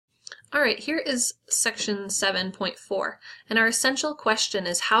Alright, here is section 7.4, and our essential question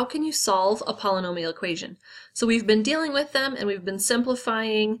is how can you solve a polynomial equation? So we've been dealing with them and we've been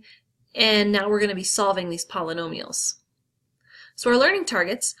simplifying, and now we're going to be solving these polynomials. So our learning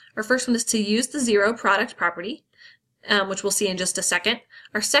targets, our first one is to use the zero product property, which we'll see in just a second.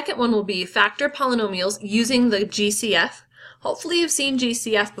 Our second one will be factor polynomials using the GCF. Hopefully you've seen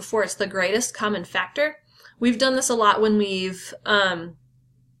GCF before. It's the greatest common factor. We've done this a lot when we've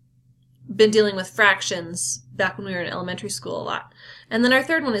been dealing with fractions back when we were in elementary school a lot. And then our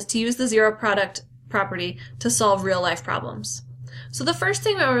third one is to use the zero product property to solve real life problems. So the first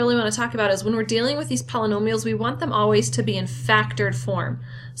thing I really want to talk about is when we're dealing with these polynomials, we want them always to be in factored form.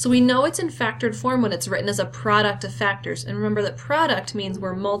 So we know it's in factored form when it's written as a product of factors. And remember that product means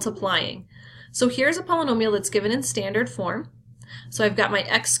we're multiplying. So here's a polynomial that's given in standard form. So I've got my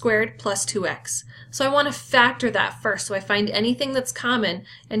x squared plus 2x. So I want to factor that first. So I find anything that's common,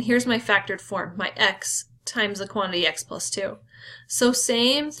 and here's my factored form, my x times the quantity x plus 2. So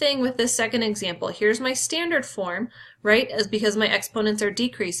same thing with this second example. Here's my standard form, right, as because my exponents are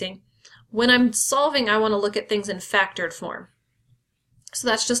decreasing. When I'm solving, I want to look at things in factored form. So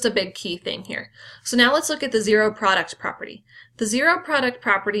that's just a big key thing here. So now let's look at the zero product property. The zero product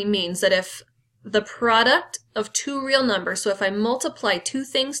property means that if the product of two real numbers, so if I multiply two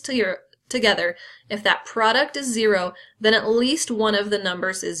things together, if that product is 0, then at least one of the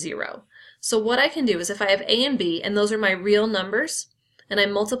numbers is 0. So what I can do is if I have a and b, and those are my real numbers, and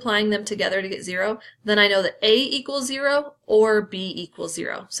I'm multiplying them together to get 0, then I know that a equals 0 or b equals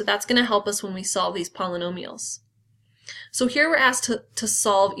 0. So that's going to help us when we solve these polynomials. So here we're asked to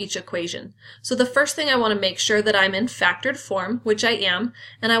solve each equation. So the first thing I want to make sure that I'm in factored form, which I am,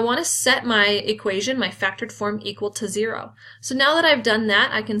 and I want to set my equation, my factored form, equal to 0. So now that I've done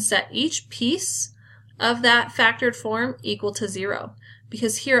that, I can set each piece of that factored form equal to 0.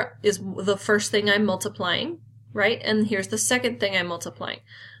 Because here is the first thing I'm multiplying, right? And here's the second thing I'm multiplying.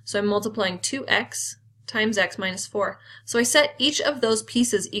 So I'm multiplying 2x times x minus 4. So I set each of those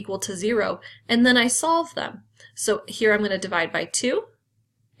pieces equal to 0, and then I solve them. So here I'm going to divide by 2,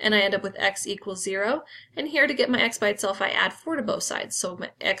 and I end up with x equals 0. And here to get my x by itself, I add 4 to both sides, so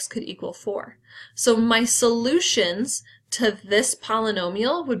my x could equal 4. So my solutions to this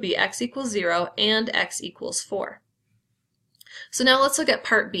polynomial would be x equals 0 and x equals 4. So now let's look at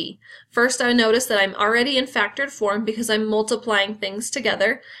part B. First, I notice that I'm already in factored form because I'm multiplying things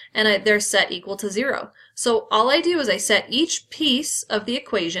together, and they're set equal to 0. So all I do is I set each piece of the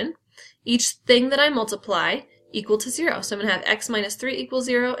equation, each thing that I multiply, equal to 0. So I'm going to have x minus 3 equals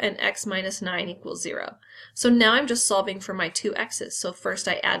 0 and x minus 9 equals 0. So now I'm just solving for my two x's. So first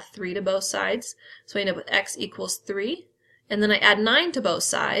I add 3 to both sides, so I end up with x equals 3, and then I add 9 to both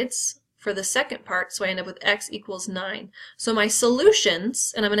sides for the second part, so I end up with x equals 9. So my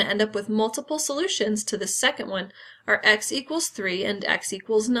solutions, and I'm going to end up with multiple solutions to the second one, are x equals 3 and x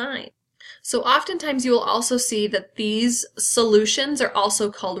equals 9. So oftentimes you will also see that these solutions are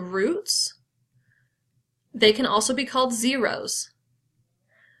also called roots. They can also be called zeros,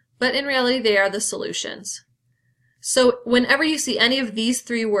 but in reality they are the solutions. So whenever you see any of these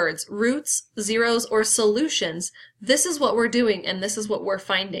three words, roots, zeros, or solutions, this is what we're doing and this is what we're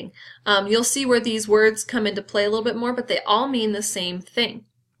finding. You'll see where these words come into play a little bit more, but they all mean the same thing.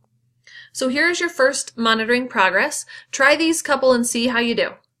 So here's your first monitoring progress. Try these couple and see how you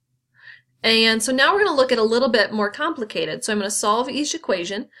do. And so now we're going to look at a little bit more complicated. So I'm going to solve each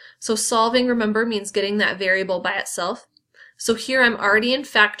equation. So solving, remember, means getting that variable by itself. So here I'm already in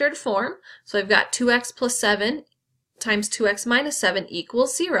factored form. So I've got 2x plus 7 times 2x minus 7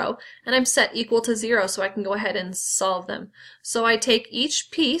 equals 0. And I'm set equal to 0, so I can go ahead and solve them. So I take each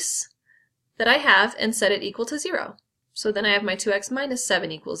piece that I have and set it equal to 0. So then I have my 2x minus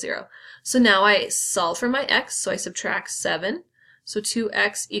 7 equals 0. So now I solve for my x, so I subtract 7. So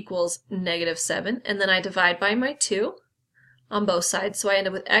 2x equals negative 7, and then I divide by my 2 on both sides, so I end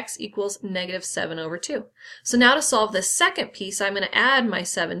up with x equals negative 7 over 2. So now to solve this second piece, I'm going to add my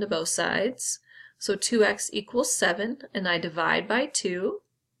 7 to both sides. So 2x equals 7, and I divide by 2.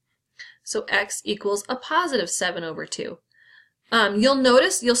 So x equals a positive 7 over 2.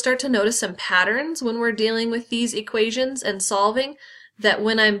 You'll start to notice some patterns when we're dealing with these equations and solving, that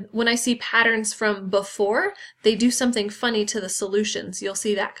when I see patterns from before, they do something funny to the solutions. You'll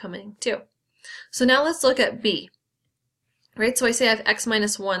see that coming too. So now let's look at B. Right, so I say I have x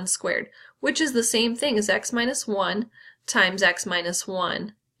minus 1 squared, which is the same thing as x minus 1 times x minus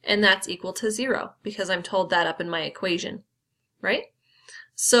 1, and that's equal to 0 because I'm told that up in my equation, right?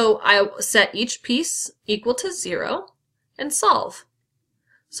 So I set each piece equal to 0 and solve.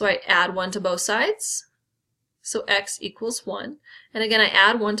 So I add 1 to both sides, so x equals 1. And again, I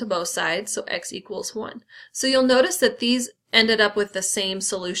add 1 to both sides, so x equals 1. So you'll notice that these ended up with the same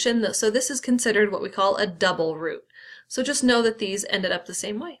solution, so this is considered what we call a double root. So just know that these ended up the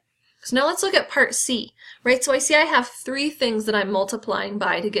same way. So now let's look at part C, right? So I see I have 3 things that I'm multiplying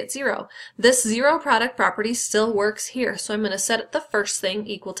by to get 0. This zero product property still works here, so I'm going to set the first thing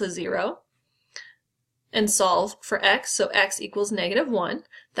equal to 0 and solve for x, so x equals -1.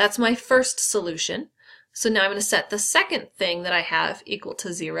 That's my first solution. So now I'm going to set the second thing that I have equal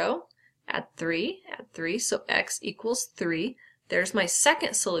to 0, add 3, so x equals 3. There's my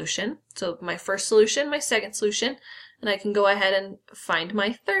second solution. So my first solution, my second solution, and I can go ahead and find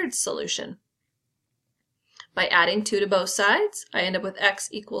my third solution. By adding 2 to both sides, I end up with x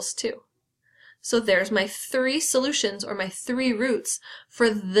equals 2. So there's my 3 solutions, or my 3 roots for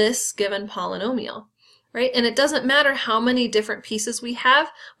this given polynomial, right? And it doesn't matter how many different pieces we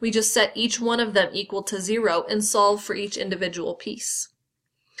have, we just set each one of them equal to 0 and solve for each individual piece.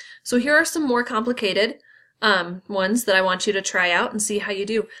 So here are some more complicated ones that I want you to try out and see how you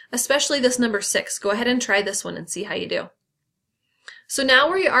do, especially this number 6. Go ahead and try this one and see how you do. So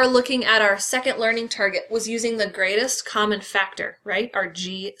now we are looking at our second learning target was using the greatest common factor, right? Our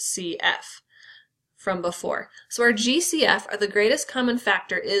GCF from before. So our GCF, or the greatest common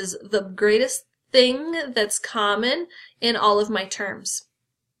factor, is the greatest thing that's common in all of my terms.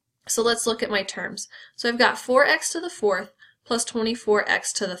 So let's look at my terms. So I've got 4x to the 4th plus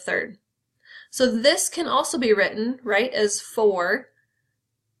 24x to the 3rd. So this can also be written, right, as 4.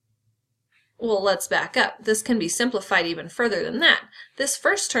 Well, let's back up. This can be simplified even further than that. This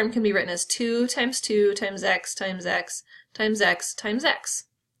first term can be written as 2 times 2 times x times x times x times x,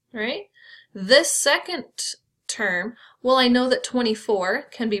 right? This second term, well, I know that 24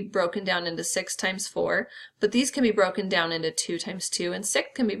 can be broken down into 6 times 4, but these can be broken down into 2 times 2, and 6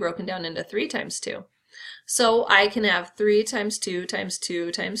 can be broken down into 3 times 2. So I can have 3 times 2 times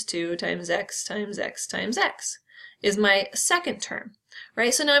 2 times 2 times x times x times x is my second term,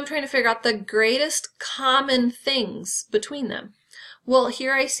 right? So now I'm trying to figure out the greatest common things between them. Well,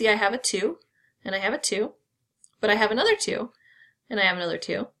 here I see I have a 2, and I have a 2, but I have another 2, and I have another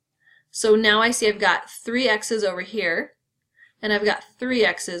 2. So now I see I've got 3 x's over here, and I've got 3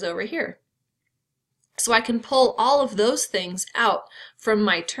 x's over here. So I can pull all of those things out from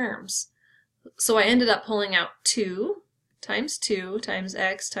my terms. So I ended up pulling out 2 times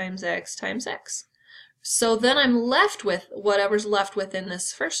x times x times x. So then I'm left with whatever's left within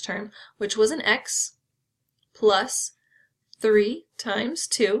this first term, which was an x plus 3 times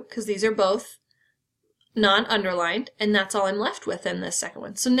 2, because these are both non-underlined, and that's all I'm left with in this second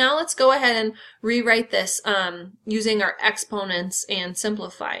one. So now let's go ahead and rewrite this using our exponents and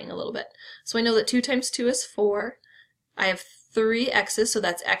simplifying a little bit. So I know that 2 times 2 is 4. I have 3 x's, so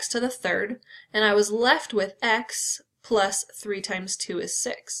that's x to the 3rd, and I was left with x plus 3 times 2 is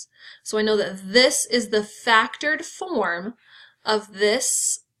 6. So I know that this is the factored form of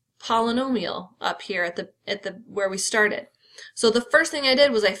this polynomial up here at the where we started. So the first thing I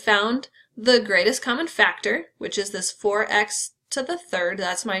did was I found the greatest common factor, which is this 4x to the 3rd.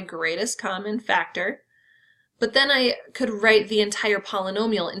 That's my greatest common factor. But then I could write the entire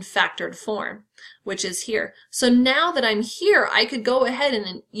polynomial in factored form, which is here. So now that I'm here, I could go ahead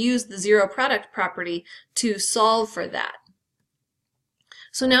and use the zero product property to solve for that.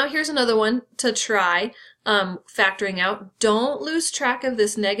 So now here's another one to try factoring out. Don't lose track of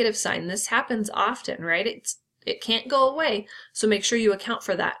this negative sign. This happens often, right? It can't go away, so make sure you account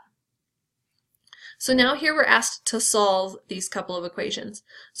for that. So now here we're asked to solve these couple of equations.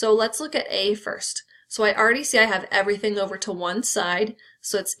 So let's look at A first. So I already see I have everything over to one side,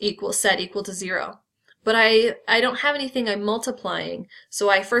 so it's set equal to 0. But I don't have anything I'm multiplying, so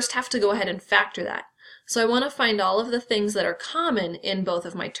I first have to go ahead and factor that. So I want to find all of the things that are common in both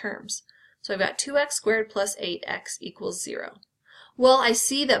of my terms. So I've got 2x squared plus 8x equals 0. Well, I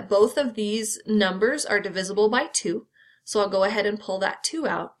see that both of these numbers are divisible by 2, so I'll go ahead and pull that 2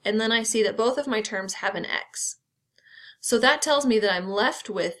 out, and then I see that both of my terms have an x. So that tells me that I'm left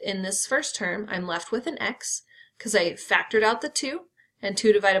with, in this first term, I'm left with an x, because I factored out the 2, and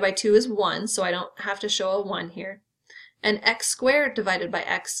 2 divided by 2 is 1, so I don't have to show a 1 here. And x squared divided by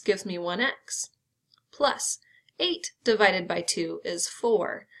x gives me 1x, plus 8 divided by 2 is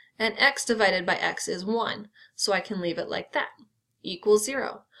 4, and x divided by x is 1, so I can leave it like that, equals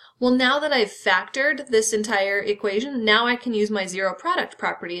 0. Well, now that I've factored this entire equation, now I can use my zero product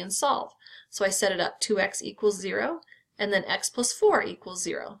property and solve. So I set it up 2x equals 0, and then x plus 4 equals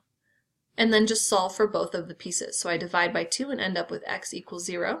 0. And then just solve for both of the pieces. So I divide by 2 and end up with x equals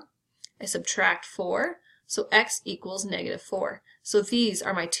 0. I subtract 4, so x equals -4. So these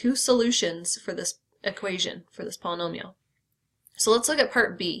are my two solutions for this equation for this polynomial. So let's look at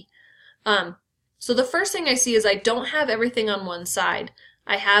part B. So the first thing I see is I don't have everything on one side.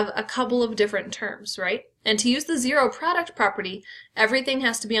 I have a couple of different terms, right? And to use the zero product property, everything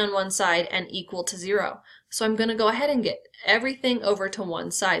has to be on one side and equal to 0. So I'm going to go ahead and get everything over to one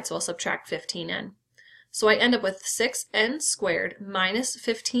side, so I'll subtract 15n. So I end up with 6n squared minus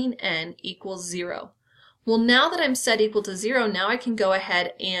 15n equals 0. Well, now that I'm set equal to 0, now I can go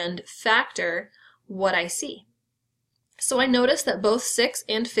ahead and factor what I see. So I notice that both 6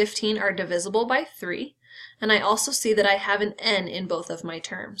 and 15 are divisible by 3, and I also see that I have an n in both of my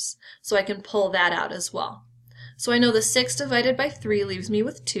terms, so I can pull that out as well. So I know the 6 divided by 3 leaves me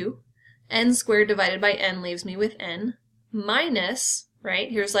with 2, n squared divided by n leaves me with n, minus, right,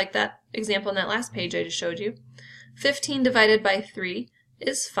 here's like that example on that last page I just showed you, 15 divided by 3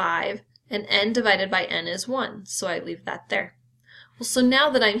 is 5, and n divided by n is 1, so I leave that there. Well, so now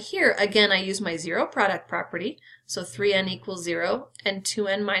that I'm here, again, I use my zero product property, so 3n equals 0, and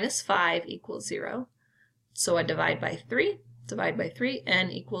 2n minus 5 equals 0. So I divide by 3, n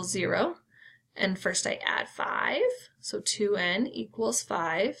equals 0, and first I add 5, so 2n equals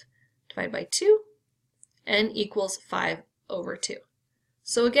 5, divide by 2, n equals 5 over 2.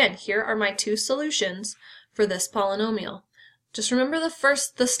 So again, here are my two solutions for this polynomial. Just remember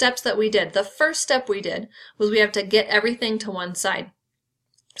the steps that we did. The first step we did was we have to get everything to one side.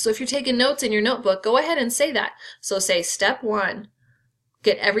 So if you're taking notes in your notebook, go ahead and say that. So say step 1,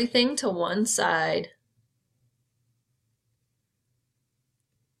 get everything to one side.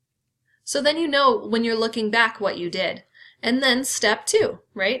 So then you know when you're looking back what you did. And then step 2,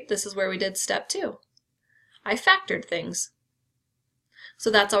 right? This is where we did step 2. I factored things. So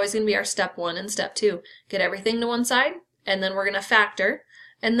that's always going to be our step 1 and step 2. Get everything to one side, and then we're going to factor.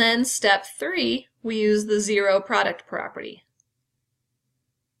 And then step 3, we use the zero product property.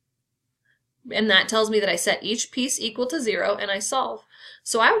 And that tells me that I set each piece equal to 0 and I solve.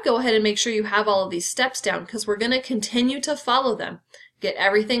 So I would go ahead and make sure you have all of these steps down because we're going to continue to follow them. Get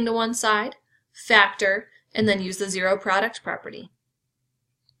everything to one side, factor, and then use the zero product property.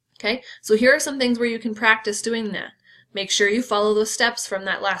 Okay, so here are some things where you can practice doing that. Make sure you follow those steps from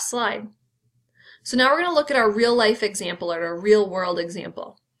that last slide. So now we're going to look at our real life example, or our real world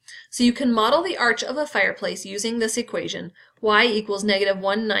example. So you can model the arch of a fireplace using this equation, y equals negative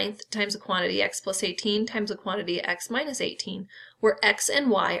 1/9 times the quantity x plus 18 times the quantity x minus 18, where x and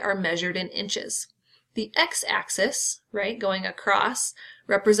y are measured in inches. The x-axis, right, going across,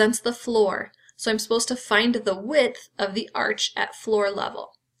 represents the floor. So I'm supposed to find the width of the arch at floor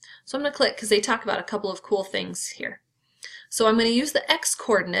level. So I'm going to click because they talk about a couple of cool things here. So I'm going to use the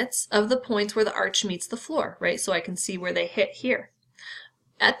x-coordinates of the points where the arch meets the floor, right, so I can see where they hit here.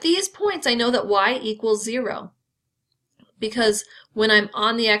 At these points, I know that y equals 0 because when I'm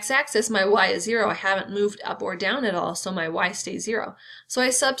on the x-axis, my y is 0. I haven't moved up or down at all, so my y stays 0. So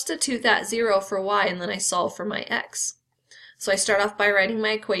I substitute that 0 for y, and then I solve for my x. So I start off by writing my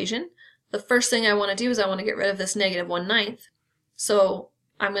equation. The first thing I want to do is I want to get rid of this negative 1/9. So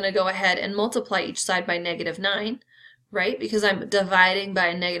I'm going to go ahead and multiply each side by negative 9, right, because I'm dividing by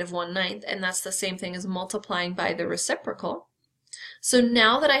a negative 1/9, and that's the same thing as multiplying by the reciprocal. So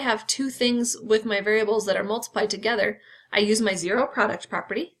now that I have two things with my variables that are multiplied together, I use my zero product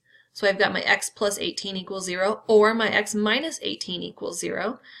property. So I've got my x plus 18 equals 0, or my x minus 18 equals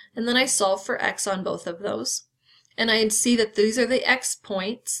 0, and then I solve for x on both of those. And I see that these are the x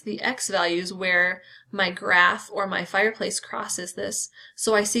points, the x values, where my graph or my fireplace crosses this.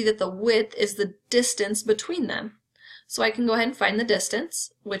 So I see that the width is the distance between them. So I can go ahead and find the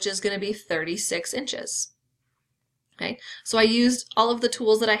distance, which is going to be 36 inches. Okay, so I used all of the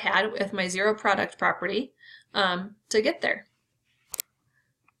tools that I had with my zero product property to get there.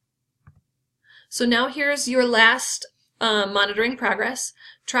 So now here's your last monitoring progress.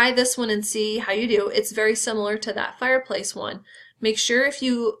 Try this one and see how you do. It's very similar to that fireplace one. Make sure if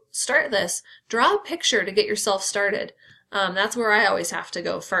you start this, draw a picture to get yourself started. That's where I always have to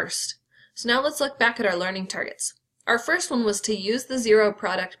go first. So now let's look back at our learning targets. Our first one was to use the zero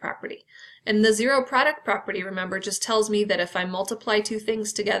product property. And the zero product property, remember, just tells me that if I multiply two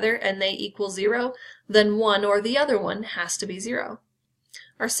things together and they equal 0, then one or the other one has to be 0.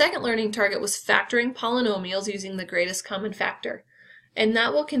 Our second learning target was factoring polynomials using the greatest common factor. And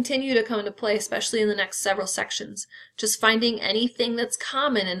that will continue to come into play, especially in the next several sections. Just finding anything that's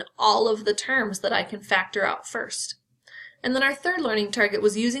common in all of the terms that I can factor out first. And then our third learning target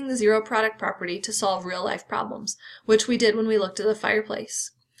was using the zero product property to solve real-life problems, which we did when we looked at the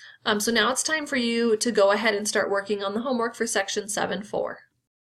fireplace. So now it's time for you to go ahead and start working on the homework for section 7-4.